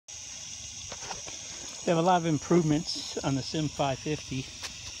They have a lot of improvements on the Sim550.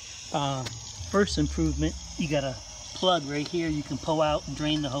 First improvement, you got a plug right here you can pull out and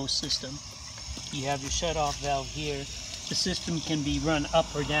drain the whole system. You have your shut-off valve here. The system can be run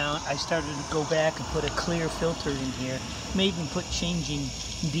up or down. I started to go back and put a clear filter in here. May even put changing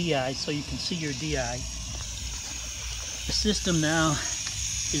DI so you can see your DI. The system now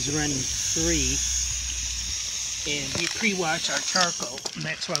is running 3, and we pre-wash our charcoal, and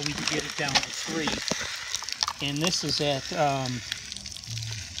that's why we can get it down to 3. And this is at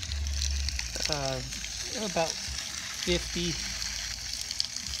about 50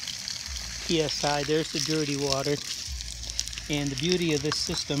 psi. There's the dirty water. And the beauty of this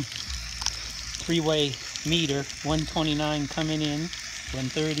system, 3-way meter, 129 coming in,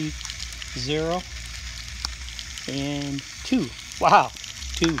 130, 0, and 2. Wow,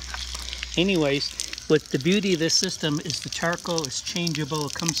 2. Anyways, what the beauty of this system is the charcoal is changeable.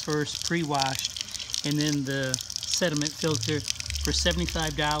 It comes first, pre-washed, and then the sediment filter. For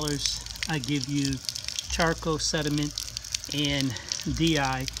 $75, I give you charcoal, sediment, and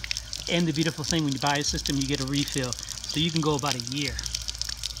DI. And the beautiful thing, when you buy a system, you get a refill. So you can go about a year.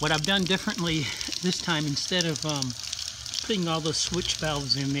 What I've done differently this time, instead of putting all those switch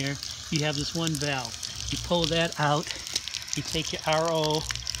valves in there, you have this one valve. You pull that out, you take your RO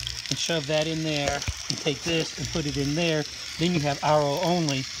and shove that in there, and take this and put it in there, then you have RO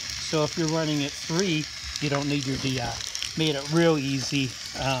only. So if you're running at 3, you don't need your DI. Made it real easy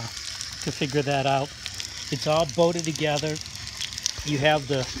to figure that out. It's all bolted together. You have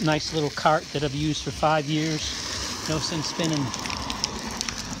the nice little cart that I've used for 5 years. No sense spending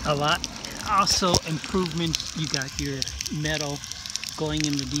a lot. Also, improvements, you got your metal going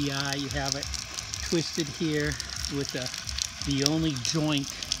in the DI. You have it twisted here with the only joint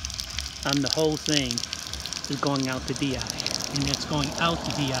on the whole thing is going out the DI, and that's going out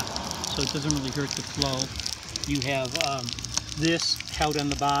the DI, so it doesn't really hurt the flow. You have this held on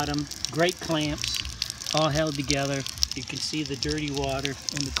the bottom, great clamps, all held together. You can see the dirty water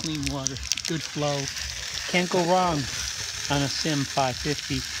and the clean water, good flow. Can't go wrong on a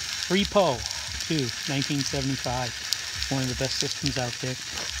Sim550. Free pole, too, 1975. One of the best systems out there.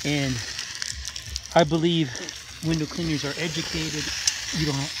 And I believe window cleaners are educated.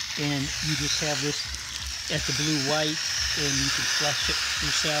 And you just have this at the blue-white, and you can flush it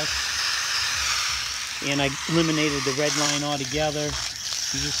yourself. And I eliminated the red line altogether.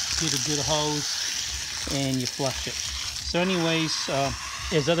 You just get a good hose and you flush it. So anyways,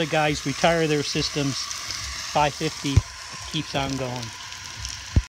 as other guys retire their systems, 550 keeps on going.